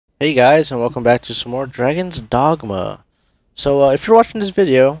Hey guys, and welcome back to some more Dragon's Dogma. So, if you're watching this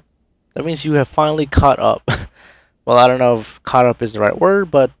video, that means you have finally caught up. Well, I don't know if caught up is the right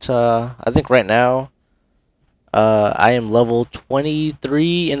word, but I think right now, I am level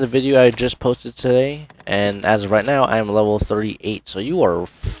 23 in the video I just posted today, and as of right now, I am level 38, so you are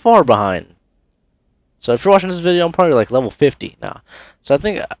far behind. So if you're watching this video, I'm probably like level 50 now. So I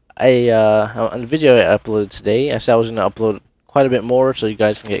think on the video I uploaded today, I said I was going to upload quite a bit more so you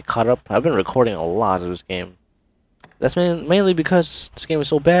guys can get caught up. I've been recording a lot of this game. That's mainly because this game is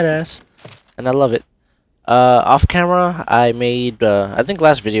so badass, and I love it. Off camera, I made, I think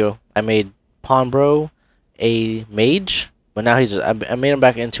last video, I made Pawn Bro a mage, but now I made him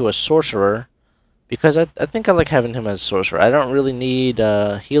back into a sorcerer, because I think I like having him as a sorcerer. I don't really need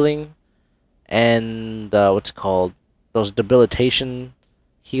healing and what's it called? Those debilitation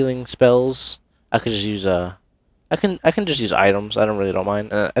healing spells. I could just use I can just use items. I don't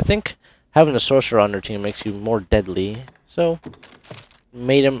mind. I think having a sorcerer on your team makes you more deadly. So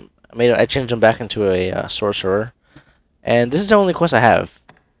I changed him back into a sorcerer. And this is the only quest I have.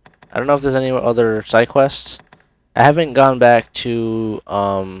 I don't know if there's any other side quests. I haven't gone back to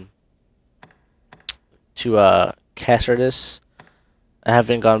Castardus. I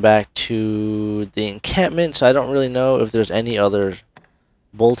haven't gone back to the encampment, so I don't really know if there's any other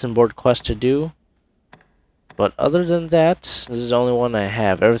bulletin board quest to do. But other than that, this is the only one I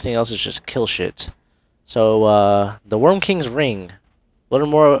have. Everything else is just kill shit. So, the Worm King's Ring. Learn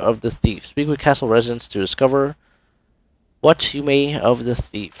more of the thief. Speak with castle residents to discover what you may of the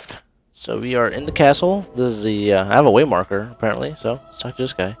thief. So we are in the castle. This is the, I have a way marker, apparently, so let's talk to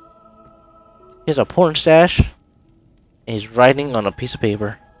this guy. He has a porn stash, and he's writing on a piece of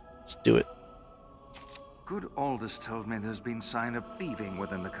paper. Let's do it. Good Aldous told me there's been sign of thieving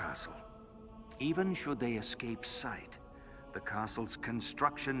within the castle. Even should they escape sight, the castle's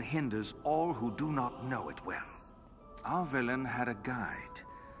construction hinders all who do not know it well. Our villain had a guide,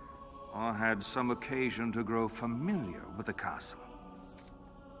 or had some occasion to grow familiar with the castle.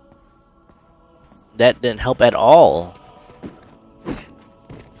 That didn't help at all.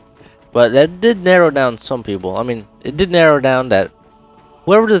 But that did narrow down some people. I mean, it did narrow down that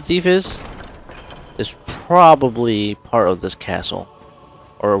whoever the thief is probably part of this castle.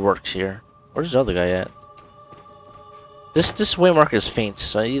 Or works here. Where's the other guy at? This way marker is faint,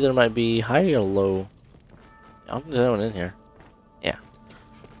 so either might be high or low. I don't think there's anyone in here. Yeah.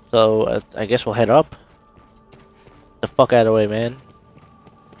 So, I guess we'll head up. The fuck out of the way, man.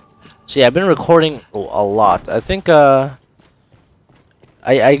 So yeah, I've been recording a lot. I think, I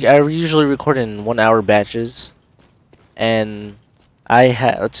usually record in 1 hour batches. And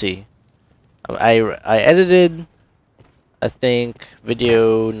let's see. I edited, I think,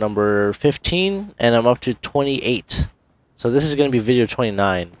 video number 15, and I'm up to 28. So this is going to be video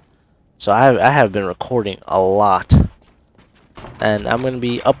 29. So I have been recording a lot. And I'm going to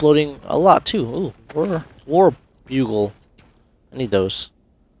be uploading a lot too. Ooh, war bugle. I need those.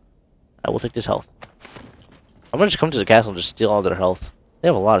 I will take this health. I'm going to just come to the castle and just steal all their health. They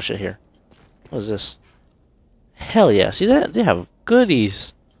have a lot of shit here. What is this? Hell yeah. See that? They have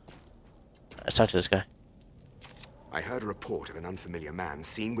goodies. Let's talk to this guy. I heard a report of an unfamiliar man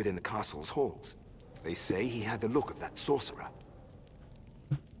seen within the castle's halls. They say he had the look of that sorcerer.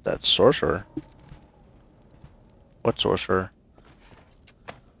 That sorcerer? What sorcerer?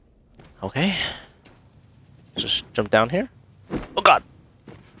 Okay. Just jump down here. Oh god!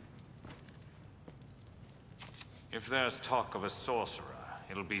 If there's talk of a sorcerer,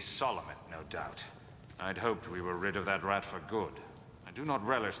 it'll be Solomon, no doubt. I'd hoped we were rid of that rat for good. I do not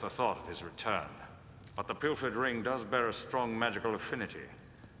relish the thought of his return. But the pilfered ring does bear a strong magical affinity.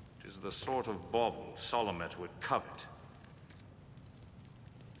 It is the sort of bauble Solomet would covet.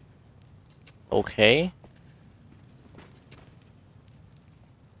 Okay.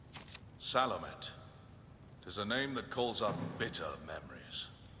 Salomet. 'Tis a name that calls up bitter memories.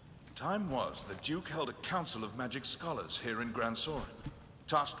 Time was the Duke held a council of magic scholars here in Grand Sorin,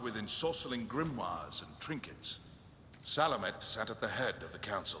 tasked with ensorceling grimoires and trinkets. Salomet sat at the head of the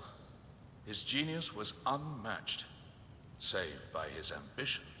council. His genius was unmatched, save by his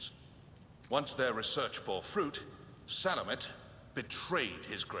ambitions. Once their research bore fruit, Salomet betrayed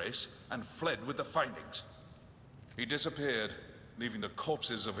his grace and fled with the findings. He disappeared, leaving the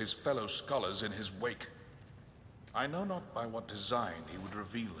corpses of his fellow scholars in his wake. I know not by what design he would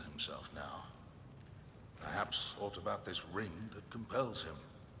reveal himself now. Perhaps aught about this ring that compels him.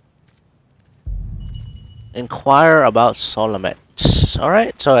 Inquire about Solomet.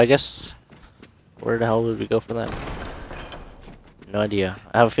 Alright, so I guess... Where the hell would we go from that? No idea.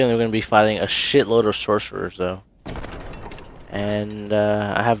 I have a feeling we're going to be fighting a shitload of sorcerers, though. And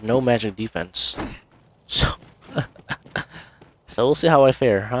I have no magic defense. So, so we'll see how I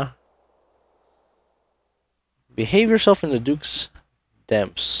fare, huh? Behave yourself in the Duke's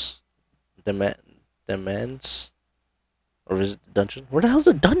demands. Or visit the dungeon? Where the hell's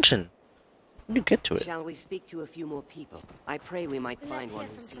the dungeon? How do you get to it? Shall we speak to a few more people? I pray we might find one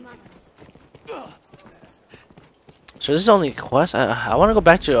who's seen him. So this is only a quest? I want to go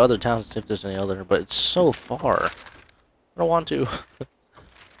back to other towns and see if there's any other, but it's so far. I don't want to.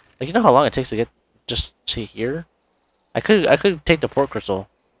 Like, you know how long it takes to get just to here? I could take the port crystal,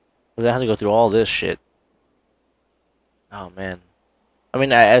 but I have to go through all this shit. Oh man. I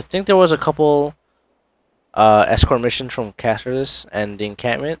mean, I think there was a couple escort missions from Casterless and the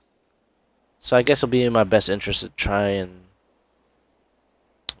encampment. So I guess it'll be in my best interest to try and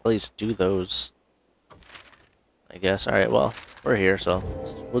at least do those. I guess. Alright, well, we're here, so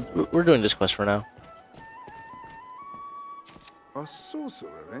we're doing this quest for now. A sorcerer,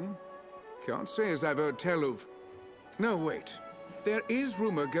 eh? Can't say as I've heard tell of... No, wait. There is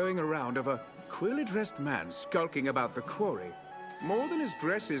rumor going around of a queerly dressed man skulking about the quarry. More than his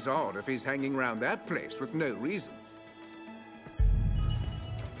dress is odd if he's hanging around that place with no reason.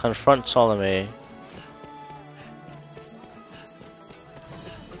 Confront Salome.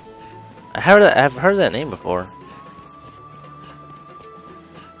 I've heard that name before.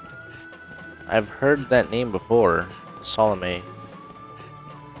 I've heard that name before, Salome.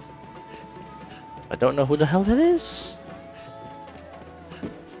 I don't know who the hell that is.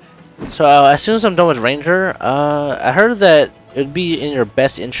 So as soon as I'm done with Ranger, I heard that it'd be in your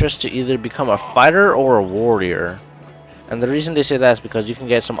best interest to either become a fighter or a warrior. And the reason they say that is because you can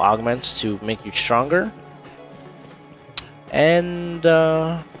get some augments to make you stronger. And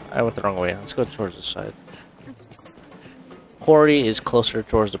I went the wrong way. Let's go towards this side. Quarry is closer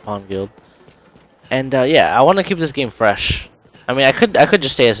towards the Pawn Guild. And yeah, I want to keep this game fresh. I mean, I could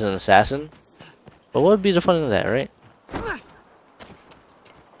just stay as an assassin, but what would be the fun in that, right?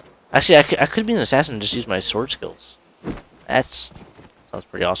 Actually, I could be an assassin and just use my sword skills. Sounds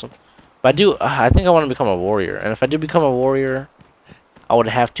pretty awesome. But I think I want to become a warrior, and if I do become a warrior, I would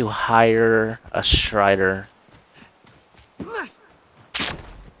have to hire a strider.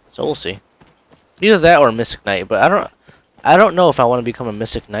 So we'll see. Either that or a mystic knight, but I don't know if I want to become a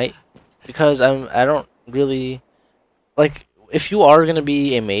mystic knight. Because I don't really like, if you are gonna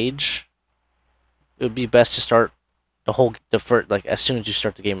be a mage, it would be best to start like as soon as you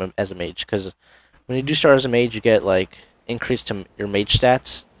start the game as a mage, because when you do start as a mage, you get like increase to your mage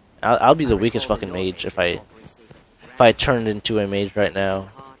stats. I'll be the weakest fucking mage if I turned into a mage right now.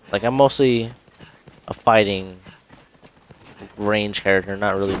 Like, I'm mostly a fighting range character,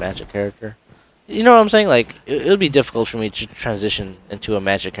 not really magic character. You know what I'm saying? Like, it would be difficult for me to transition into a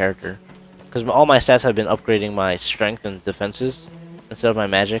magic character. Because all my stats have been upgrading my strength and defenses instead of my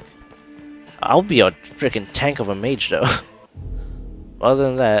magic. I'll be a freaking tank of a mage, though. Other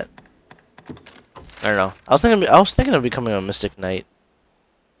than that, I don't know. I was thinking of becoming a mystic knight,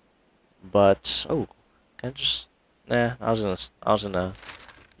 but oh, can I just? Nah, I was gonna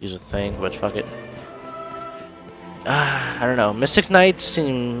use a thing, but fuck it. I don't know. Mystic knights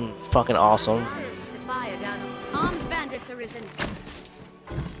seem fucking awesome. Armed bandits arisen.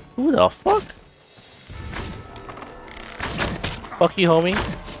 Who the fuck? Fuck you, homie.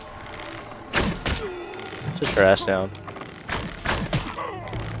 Sit your ass down.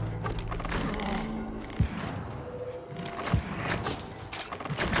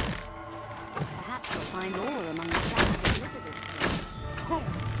 Perhaps we'll find ore among the traps that litter this place.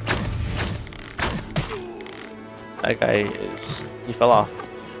 That guy he fell off.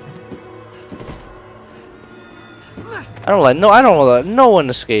 I don't let no one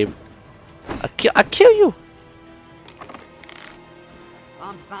escape. I kill you.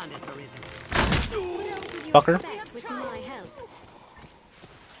 Armed bandits arisen. Fucker. With my help.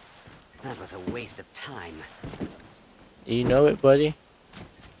 That was a waste of time. You know it, buddy.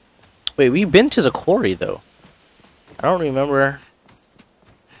 Wait, we've been to the quarry though. I don't remember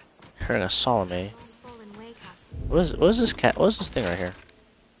hearing a Salome. What is this thing right here?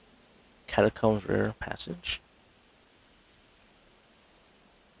 Catacombs rear passage.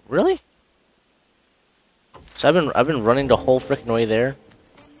 Really? So I've been running the whole freaking way there.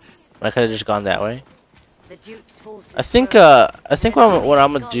 I could have just gone that way. The Duke's forces I think what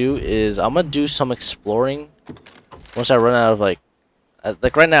I'm gonna do is I'm gonna do some exploring once I run out of like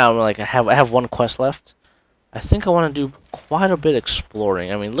right now I'm like I have one quest left. I think I want to do quite a bit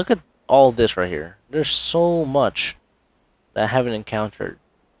exploring. I mean, look at all this right here. There's so much that I haven't encountered.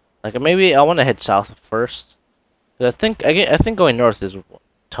 Like, maybe I want to head south first. 'Cause I think going north is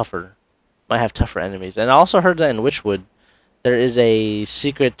tougher. Might have tougher enemies. And I also heard that in Witchwood, there is a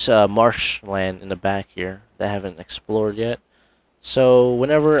secret marshland in the back here that I haven't explored yet. So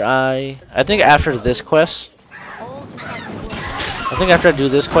whenever I think after this quest, I think after I do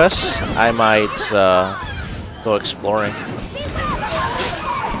this quest, I might go exploring.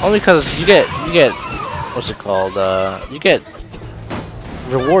 Only because you get what's it called? You get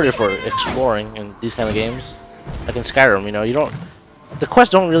rewarded for exploring in these kind of games, like in Skyrim. You know, you don't. The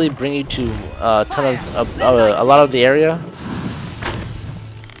quests don't really bring you to a lot of the area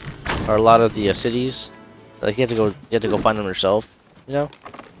or a lot of the cities. Like you have to go find them yourself. You know.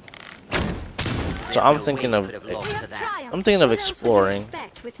 So I'm thinking of exploring.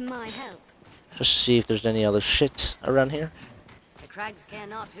 Just to see if there's any other shit around here. I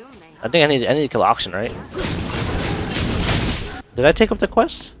think I need to kill Oxen, right? Did I take up the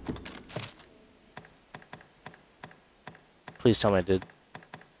quest? Please tell me I did.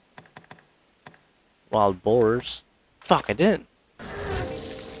 Wild boars. Fuck, I didn't.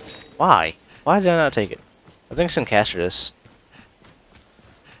 Why? Why did I not take it? I think it's in Castradus.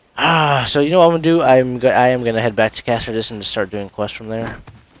 So you know what I'm gonna do? I am gonna head back to Castradus and just start doing quests from there.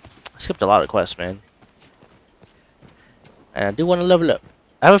 I skipped a lot of quests, man. And I do want to level up.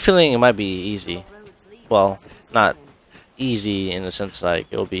 I have a feeling it might be easy. Well, not easy in the sense like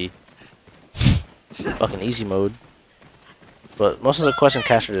it'll be fucking easy mode. But most of the quests in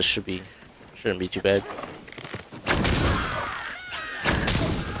Castradus shouldn't be too bad.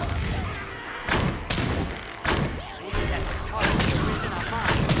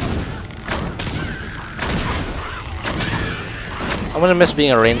 I'm gonna miss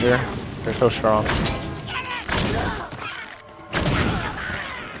being a ranger. They're so strong.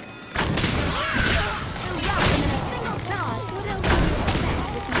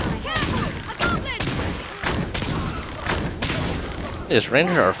 These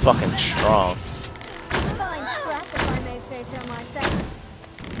rangers are fucking strong.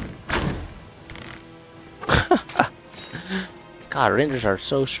 God, rangers are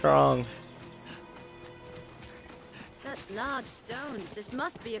so strong. Such large stones. This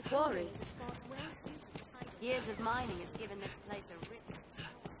must be a quarry. Years of mining has given this place a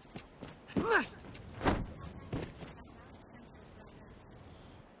rich.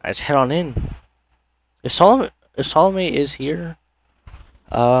 Let's head on in. If Salome is here,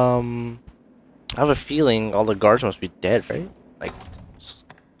 I have a feeling all the guards must be dead, right? Like,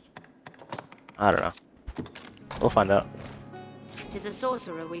 I don't know. We'll find out. It is a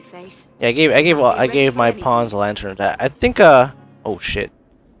sorcerer we face. Yeah, I gave my pawns a lantern. I think oh shit.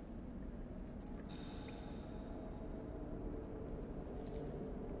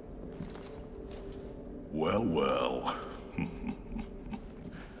 Well, well.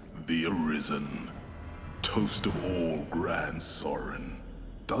 The Arisen, toast of all Grand Sorin.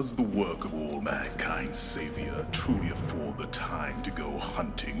 Does the work of all mankind's savior truly afford the time to go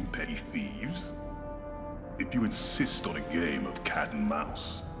hunting petty thieves? If you insist on a game of cat and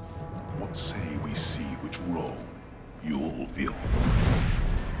mouse, what say we see which role you'll fill?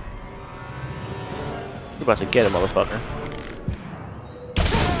 You're about to get him, motherfucker.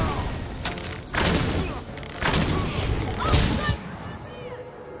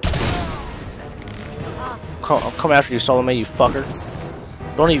 I'm coming after you, Salome, you fucker.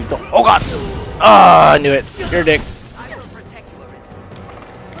 Oh god! Ah, I knew it. You're a dick.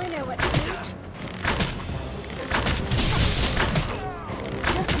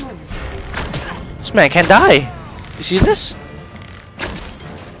 This man can't die. You see this?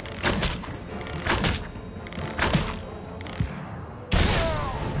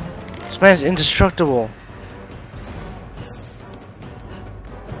 This man's indestructible.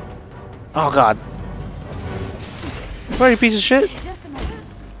 Oh god. What, you piece of shit?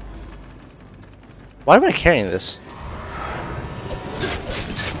 Why am I carrying this?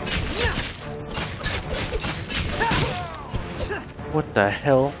 What the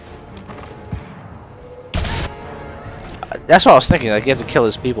hell? That's what I was thinking, like you have to kill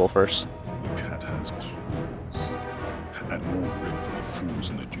his people first. The cat has claws, and more ripped than the fools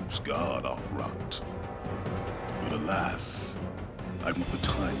in the Duke's Guard are grunt. But alas, I'm not the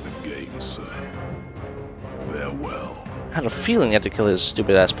time the game say. Farewell. I had a feeling you had to kill his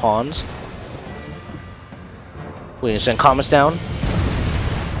stupid ass pawns. We can send comments down?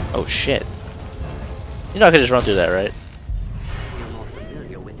 Oh shit. You know I could just run through that, right?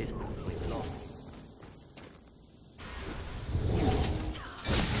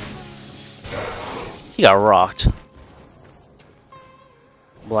 He got rocked.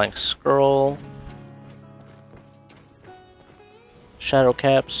 Blank scroll. Shadow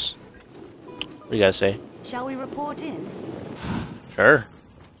caps. What do you guys say? Shall we report in? Sure.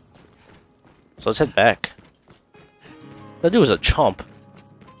 So let's head back. That dude was a chump.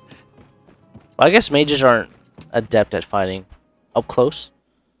 Well, I guess mages aren't adept at fighting up close.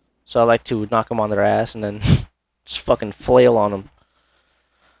 So I like to knock them on their ass and then just fucking flail on them.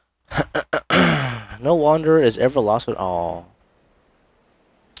 No wanderer is ever lost with all.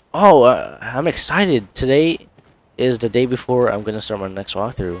 Oh, I'm excited. Today is the day before I'm gonna start my next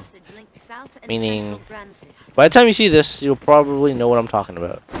walkthrough. Meaning, by the time you see this, you'll probably know what I'm talking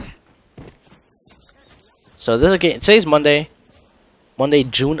about. So this is a game. Today's Monday,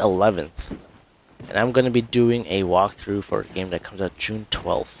 June 11th, and I'm gonna be doing a walkthrough for a game that comes out June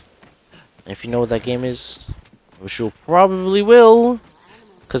 12th. And if you know what that game is, which you probably will,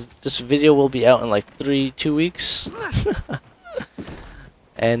 because this video will be out in like 2 weeks.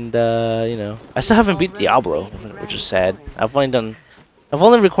 And you know, I still haven't beat Diablo, which is sad. I've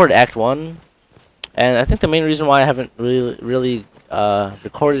only recorded Act 1, and I think the main reason why I haven't really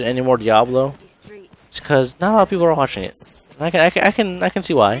recorded any more Diablo is because not a lot of people are watching it. And I can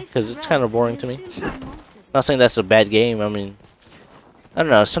see why, because it's kind of boring to me. Not saying that's a bad game. I mean, I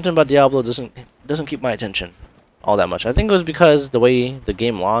don't know, something about Diablo doesn't keep my attention all that much. I think it was because the way the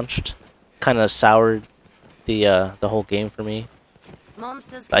game launched kind of soured the whole game for me.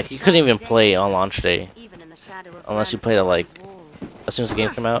 Like, you couldn't even play on launch day unless you played it like as soon as the game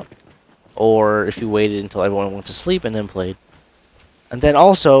came out, or if you waited until everyone went to sleep and then played. And then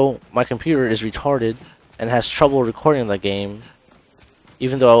also, my computer is retarded and has trouble recording the game,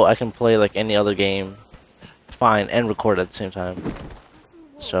 even though I can play like any other game fine and record at the same time.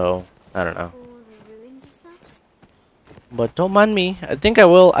 So I don't know, but don't mind me. I think I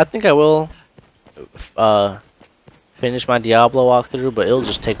will finish my Diablo walkthrough, but it'll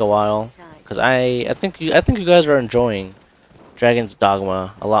just take a while because I think you guys are enjoying Dragon's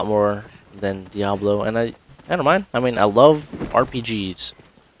Dogma a lot more than Diablo, and I don't mind. I mean, I love RPGs,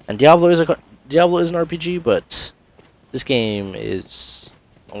 and Diablo is an RPG, but this game is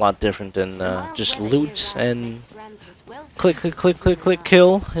a lot different than just loot and click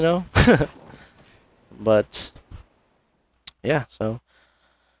kill, you know. But yeah, so.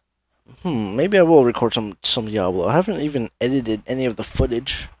 Maybe I will record some Diablo. I haven't even edited any of the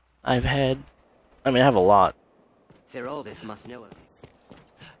footage I've had. I mean, I have a lot. Sir Orbis must know of this.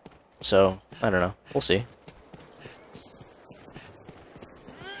 So, I don't know. We'll see.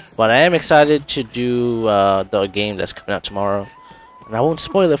 But I am excited to do the game that's coming out tomorrow. And I won't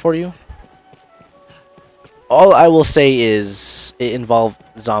spoil it for you. All I will say is it involved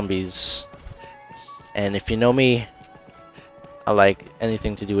zombies. And if you know me, I like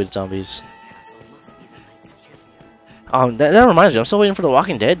anything to do with zombies. That reminds me, I'm still waiting for The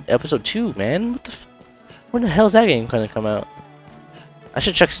Walking Dead episode 2, man. When the hell's that game gonna come out? I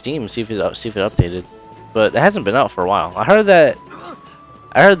should check Steam, see if it updated. But it hasn't been out for a while. I heard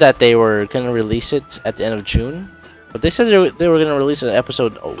that they were gonna release it at the end of June, but they said they were gonna release an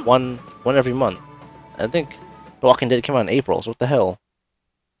episode one every month. I think The Walking Dead came out in April, so what the hell?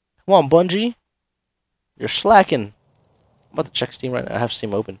 Come on, Bungie, you're slacking. I'm about to check Steam right now. I have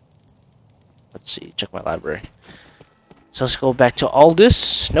Steam open. Let's see. Check my library. So let's go back to all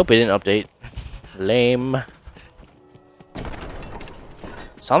this. Nope, it didn't update. Lame.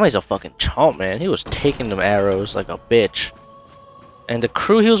 Somebody's a fucking chomp, man. He was taking them arrows like a bitch. And the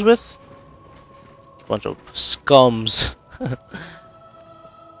crew he was with? Bunch of scums.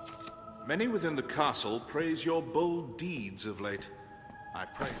 Many within the castle praise your bold deeds of late. I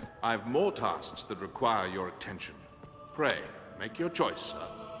pray. I've more tasks that require your attention. Pray, make your choice,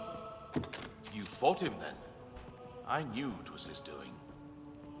 sir. You fought him, then? I knew it was his doing.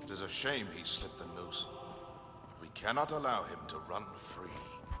 It is a shame he slipped the noose. But we cannot allow him to run free.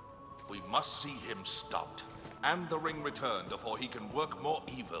 We must see him stopped, and the ring returned before he can work more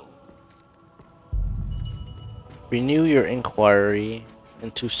evil. Renew your inquiry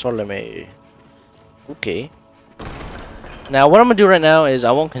into Solomé. Okay. Now, what I'm gonna do right now is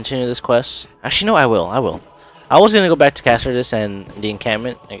I won't continue this quest. Actually, no, I will. I was gonna go back to Cassius and the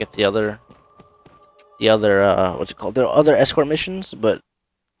encampment and get the other what's it called? The other escort missions, but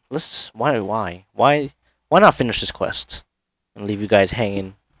why not finish this quest and leave you guys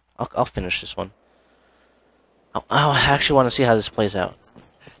hanging? I'll finish this one. I actually want to see how this plays out.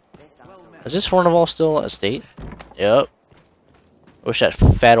 Is this Fornival still a state? Yep. I wish that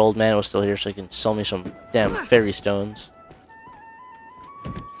fat old man was still here so he can sell me some damn fairy stones.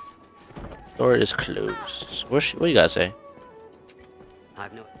 Door is closed. What do you guys say?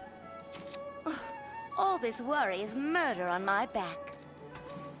 I've no. All this worry is murder on my back.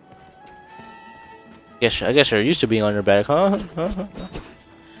 I guess you're used to being on your back, huh?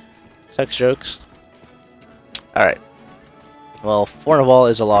 Sex jokes. Alright. Well, Fornival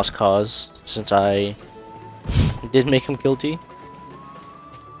is a lost cause since I did make him guilty.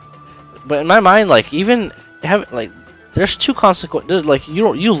 But in my mind, like, even have like, there's two consequences. Like,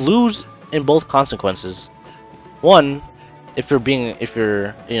 you lose in both consequences. One, if you're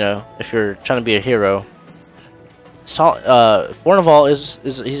trying to be a hero. Fornival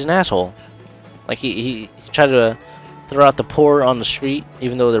he's an asshole. Like, he tried to throw out the poor on the street,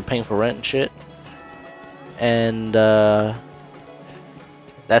 even though they're paying for rent and shit. And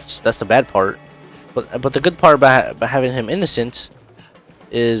that's the bad part. But the good part about having him innocent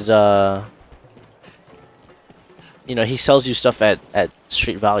is he sells you stuff at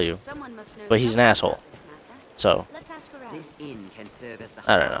street value, but he's an asshole. So This inn can serve as the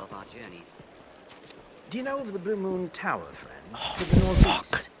I don't hub know. of our journeys. Do you know of the Blue Moon Tower, friend? Oh, To the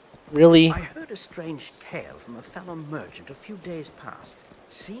northeast? fuck. Really? I heard a strange tale from a fellow merchant a few days past.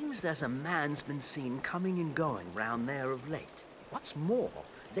 Seems there's a man's been seen coming and going round there of late. What's more,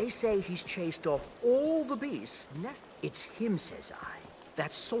 they say he's chased off all the beasts. It's him, says I.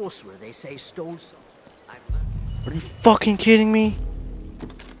 That sorcerer they say stole some. Are you fucking kidding me?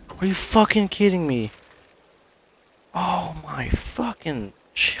 Are you fucking kidding me? Oh my fucking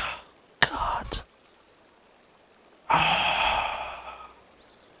god.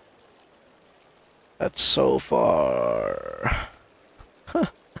 That's so far.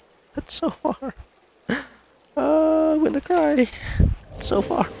 That's so far. I'm gonna cry. It's so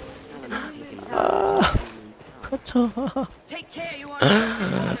far. That's so far. Take care, you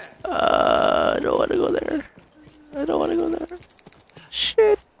I don't want to go there. I don't want to go there.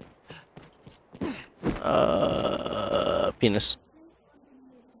 Shit. Penis.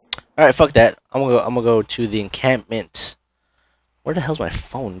 All right, fuck that. I'm gonna go to the encampment. Where the hell's my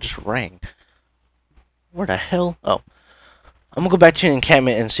phone? It just rang. Where the hell? Oh, I'm gonna go back to the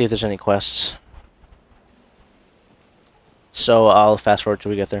encampment and see if there's any quests. So I'll fast forward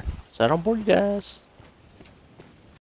till we get there. So I don't bore you guys.